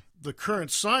 The current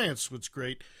science, what's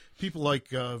great, people like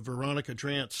Veronica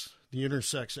Drance, the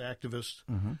intersex activist,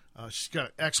 she's got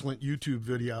an excellent YouTube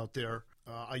video out there.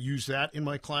 I use that in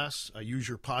my class. I use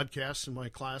your podcasts in my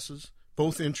classes,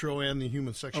 both intro and the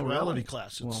human sexuality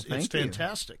class. It's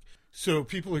fantastic. So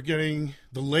people are getting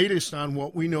the latest on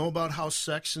what we know about how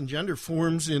sex and gender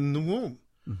forms in the womb.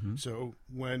 Mm-hmm. So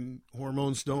when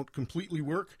hormones don't completely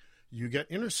work, you get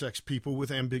intersex people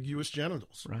with ambiguous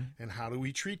genitals. Right. And how do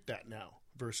we treat that now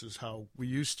versus how we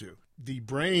used to? The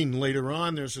brain, later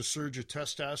on, there's a surge of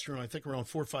testosterone, I think around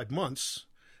 4 or 5 months,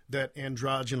 that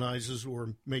androgenizes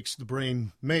or makes the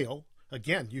brain male.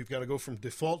 Again, you've got to go from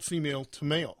default female to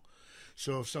male.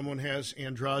 So if someone has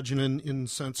androgen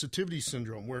insensitivity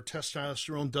syndrome, where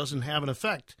testosterone doesn't have an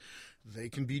effect, they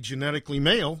can be genetically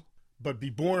male, but be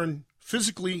born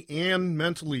physically and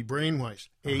mentally, brain-wise,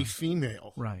 a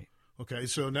female. Right. Okay,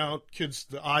 so now kids,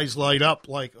 the eyes light up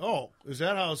like, oh, is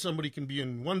that how somebody can be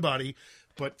in one body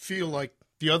but feel like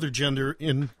the other gender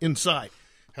inside?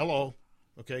 Hello.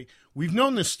 Okay, we've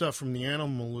known this stuff from the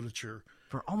animal literature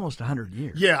For almost 100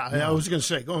 years. Yeah, I was going to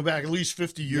say, going back at least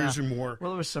 50 years or more.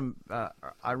 Well, there was some,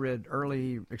 I read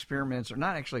early experiments, or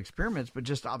not actually experiments, but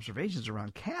just observations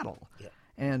around cattle. Yeah.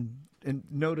 And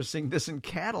noticing this in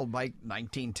cattle by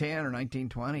 1910 or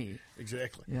 1920.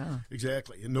 Exactly. Yeah.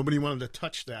 Exactly. And nobody wanted to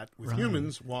touch that with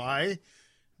humans. Why?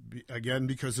 Again,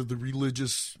 because of the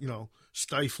religious,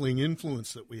 stifling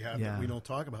influence that we have, that we don't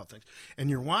talk about things. And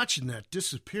you're watching that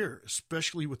disappear,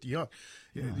 especially with the young.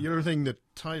 Yeah. The other thing that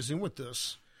ties in with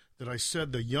this, that I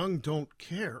said, the young don't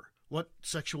care what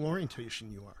sexual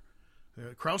orientation you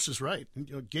are. Krauss is right.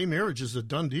 Gay marriage is a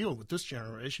done deal with this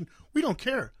generation. We don't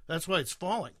care. That's why it's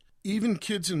falling. Even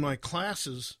kids in my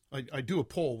classes, I do a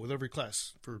poll with every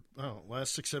class for the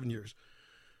last 6-7 years.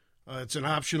 It's an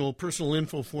optional personal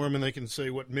info form, and they can say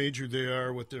what major they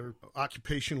are, what their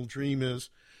occupational dream is.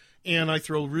 And I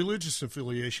throw religious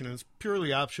affiliation, and it's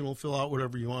purely optional. Fill out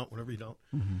whatever you want, whatever you don't.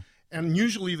 Mm-hmm. And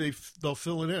usually they'll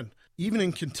fill it in. Even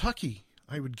in Kentucky,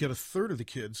 I would get a third of the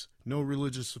kids no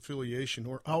religious affiliation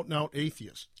or out-and-out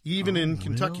atheists, even in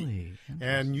Kentucky. Really?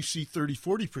 And you see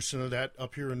 30-40% of that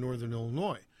up here in northern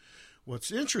Illinois.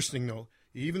 What's interesting, though,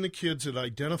 even the kids that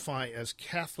identify as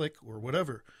Catholic or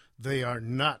whatever, they are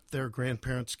not their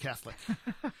grandparents' Catholic.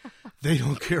 They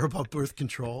don't care about birth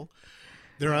control.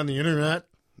 They're on the internet.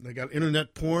 They got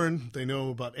internet porn. They know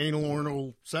about anal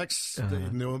oral sex. They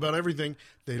know about everything.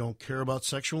 They don't care about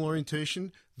sexual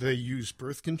orientation. They use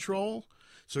birth control.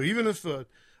 So even if a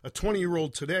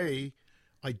 20-year-old today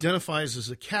identifies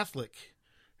as a Catholic,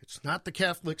 it's not the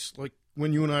Catholics like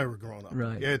when you and I were growing up.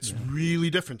 Right. It's really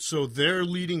different. So they're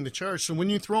leading the charge. So when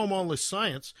you throw them all this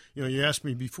science, you asked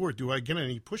me before, do I get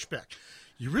any pushback?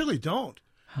 You really don't.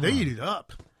 They eat it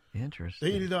up. Interesting.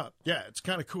 They eat it up. Yeah, it's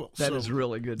kind of cool. That is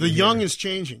really good. The young is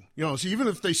changing. So even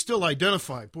if they still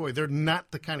identify, boy, they're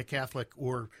not the kind of Catholic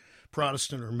or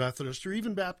Protestant or Methodist or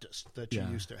even Baptist that you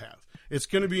used to have. It's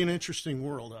going to be an interesting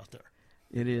world out there.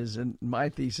 It is. And my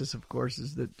thesis, of course,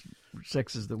 is that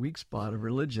sex is the weak spot of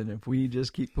religion. If we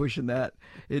just keep pushing that,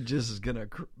 it just is going to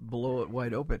blow it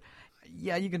wide open.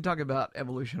 Yeah, you can talk about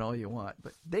evolution all you want,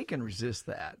 but they can resist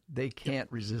that. They can't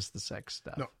resist the sex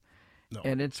stuff. No.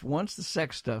 And it's once the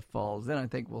sex stuff falls, then I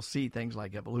think we'll see things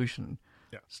like evolution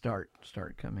start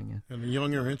coming in. And the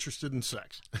young are interested in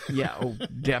sex. Yeah,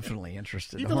 definitely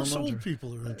interested. Even us old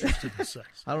people are interested in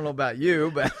sex. I don't know about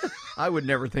you, but I would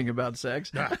never think about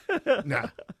sex. Nah.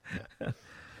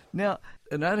 Now,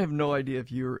 and I'd have no idea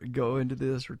if you go into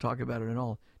this or talk about it at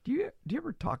all. Do you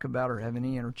ever talk about or have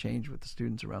any interchange with the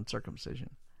students around circumcision?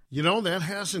 That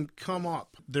hasn't come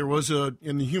up. There was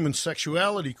in the human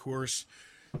sexuality course,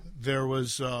 there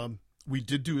was we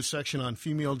did do a section on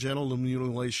female genital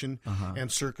mutilation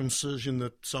and circumcision,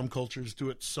 that some cultures do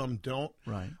it, some don't.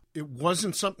 Right. It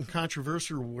wasn't something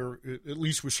controversial, at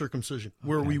least with circumcision,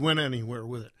 where we went anywhere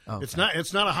with it. Okay.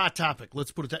 It's not a hot topic.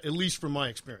 Let's put it that, at least from my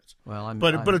experience. Well,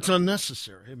 but it's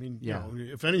unnecessary. I mean,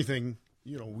 if anything,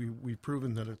 we've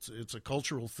proven that it's a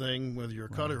cultural thing. Whether you're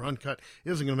cut or uncut,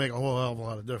 it isn't going to make a whole hell of a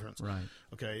lot of difference. Right.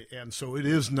 Okay, and so it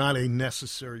is not a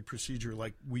necessary procedure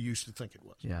like we used to think it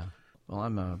was. Yeah. Well,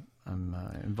 I'm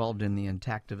involved in the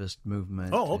intactivist movement.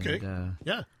 Oh, okay. And,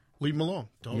 leave them alone.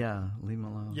 Don't. Yeah, leave them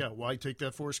alone. Yeah, why take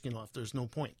that foreskin off? There's no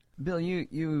point. Bill,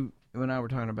 you and I were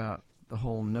talking about the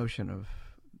whole notion of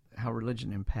how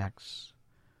religion impacts.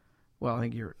 Well, I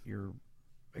think your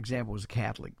example was the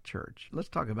Catholic Church. Let's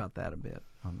talk about that a bit.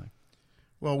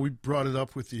 Well, we brought it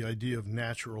up with the idea of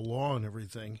natural law and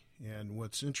everything. And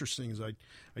what's interesting is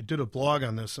I did a blog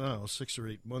on this, 6 or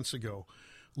 8 months ago,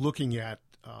 looking at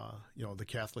the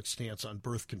Catholic stance on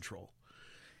birth control.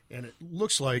 And it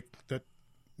looks like that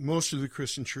most of the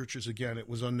Christian churches, again, it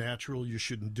was unnatural. You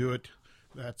shouldn't do it.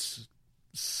 That's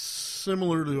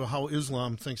similar to how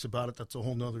Islam thinks about it. That's a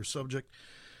whole nother subject.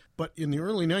 But in the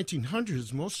early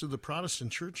 1900s, most of the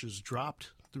Protestant churches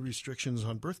dropped the restrictions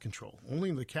on birth control.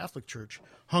 Only the Catholic Church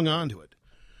hung on to it.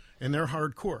 and they're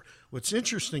hardcore. What's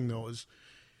interesting, though, is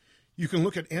you can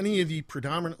look at any of the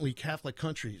predominantly Catholic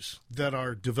countries that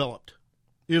are developed,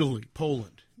 Italy,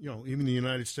 Poland, even the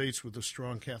United States with a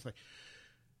strong Catholic.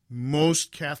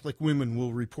 Most Catholic women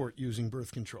will report using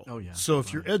birth control. Oh, yeah. So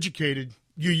if you're educated,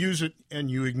 you use it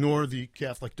and you ignore the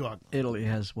Catholic dogma. Italy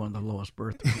has one of the lowest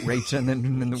birth rates in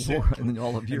the world, in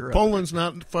all of Europe. Poland's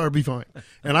not far behind.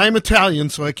 And I'm Italian,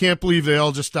 so I can't believe they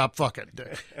all just stopped fucking.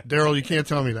 Daryl, you can't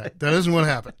tell me that. That isn't what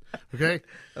happened. Okay?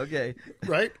 Okay.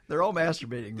 Right? They're all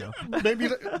masturbating, though. Maybe,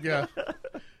 yeah.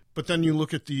 But then you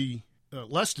look at the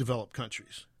less developed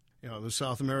countries, the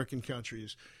South American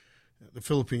countries, the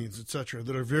Philippines, etc.,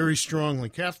 that are very strongly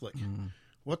Catholic.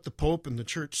 What the Pope and the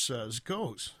Church says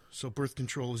goes. So birth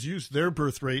control is used. Their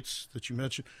birth rates that you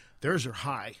mentioned, theirs are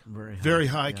high, very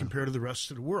high compared to the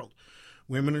rest of the world.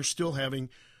 Women are still having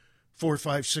 4,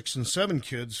 5, 6, and 7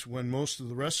 kids when most of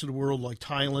the rest of the world, like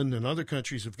Thailand and other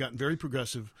countries, have gotten very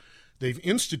progressive. They've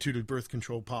instituted birth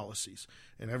control policies.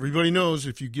 And everybody knows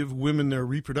if you give women their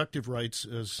reproductive rights,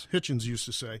 as Hitchens used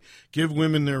to say, give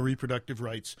women their reproductive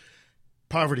rights,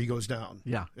 poverty goes down,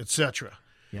 etc.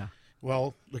 Yeah.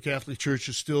 Well, the Catholic Church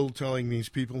is still telling these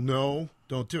people, no,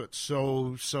 don't do it.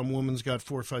 So some woman's got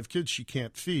 4 or 5 kids she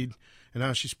can't feed, and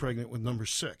now she's pregnant with number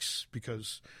 6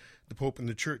 because the Pope and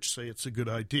the Church say it's a good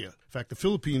idea. In fact, the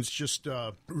Philippines just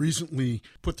recently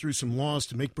put through some laws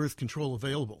to make birth control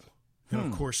available. And,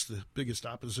 of course, the biggest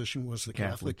opposition was the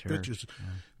Catholic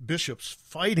bishops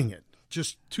fighting it,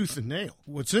 just tooth and nail.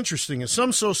 What's interesting is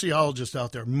some sociologists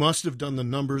out there must have done the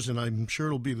numbers, and I'm sure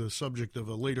it'll be the subject of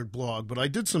a later blog, but I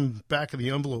did some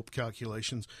back-of-the-envelope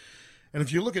calculations. And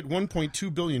if you look at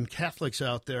 1.2 billion Catholics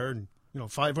out there, and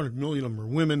 500 million of them are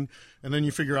women, and then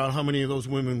you figure out how many of those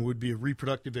women would be of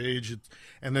reproductive age,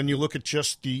 and then you look at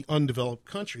just the undeveloped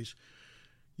countries,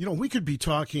 we could be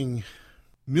talking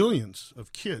millions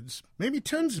of kids, maybe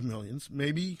tens of millions,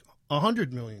 maybe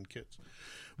 100 million kids,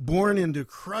 born into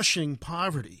crushing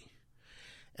poverty.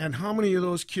 And how many of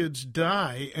those kids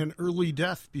die an early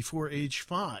death before age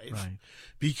 5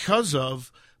 because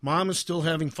of mom is still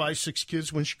having 5, 6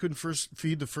 kids when she couldn't first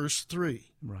feed the first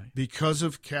 3 because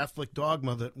of Catholic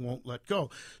dogma that won't let go.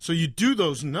 So you do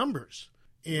those numbers,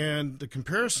 and the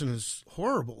comparison is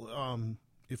horrible.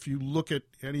 If you look at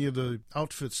any of the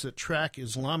outfits that track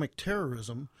Islamic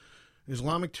terrorism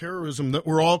that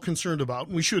we're all concerned about,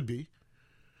 and we should be,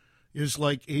 is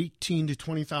like 18 to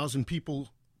 20,000 people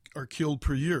are killed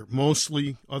per year,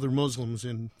 mostly other Muslims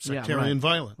in sectarian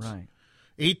violence.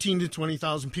 18 to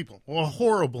 20,000 people. Well, a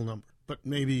horrible number, but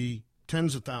maybe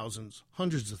tens of thousands,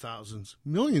 hundreds of thousands,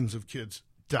 millions of kids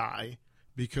die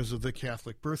because of the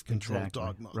Catholic birth control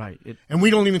dogma. And we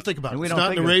don't even think about it. It's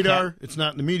not in the radar. It's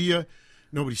not in the media.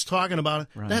 Nobody's talking about it.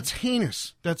 That's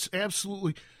heinous. That's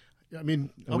absolutely... I'll be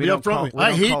upfront.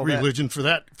 I hate religion for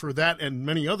that and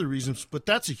many other reasons, but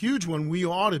that's a huge one we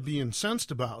ought to be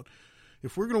incensed about.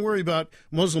 If we're going to worry about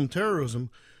Muslim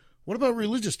terrorism, what about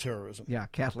religious terrorism? Yeah,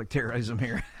 Catholic terrorism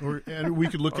here. And we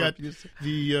could look at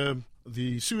the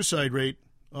suicide rate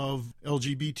of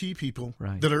LGBT people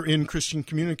that are in Christian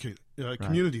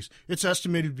communities. It's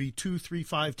estimated to be 2, 3,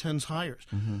 5 times higher.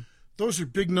 Those are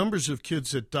big numbers of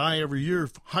kids that die every year,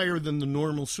 higher than the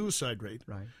normal suicide rate.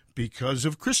 Because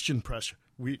of Christian pressure.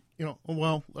 Let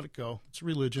it go. It's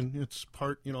religion. It's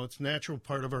it's a natural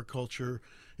part of our culture.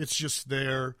 It's just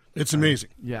there. It's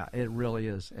amazing. Yeah, it really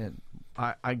is. And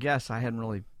I guess I hadn't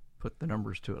really put the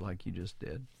numbers to it like you just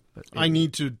did. But I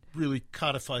need to really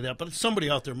codify that. But somebody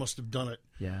out there must have done it.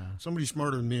 Yeah. Somebody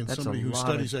smarter than me and somebody who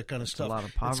studies that kind of stuff. A lot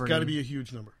of poverty. It's got to be a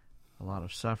huge number. A lot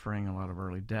of suffering, a lot of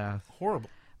early death. Horrible.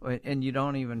 And you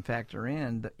don't even factor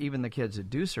in, even the kids that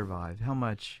do survive, how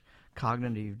much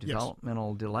cognitive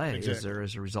developmental delay is there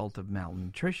as a result of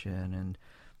malnutrition and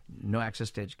no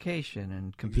access to education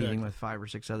and competing with 5 or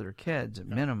 6 other kids at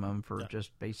minimum for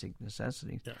just basic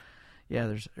necessities.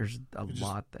 There's a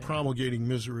lot there. Promulgating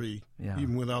misery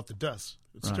even without the deaths.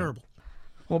 It's terrible.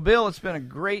 Well, Bill, it's been a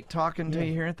great talking to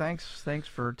you here. Thanks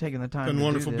for taking the time. It's been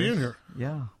wonderful being here.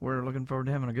 Yeah, we're looking forward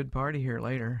to having a good party here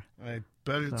later. I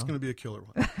bet it's going to be a killer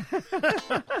one.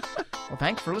 Well,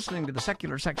 thanks for listening to the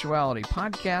Secular Sexuality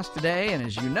Podcast today. And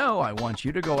as you know, I want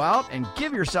you to go out and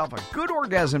give yourself a good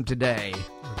orgasm today.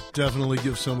 Definitely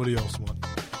give somebody else one.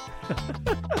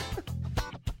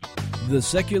 The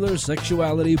Secular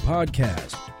Sexuality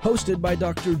Podcast, hosted by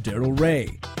Dr. Daryl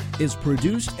Ray, is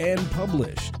produced and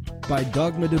published by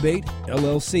Dogma Debate,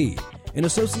 LLC, in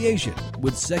association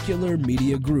with Secular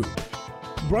Media Group.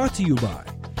 Brought to you by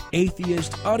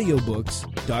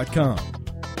atheistaudiobooks.com.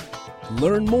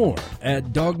 Learn more at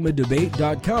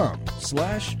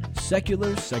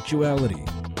dogmadebate.com/secular sexuality.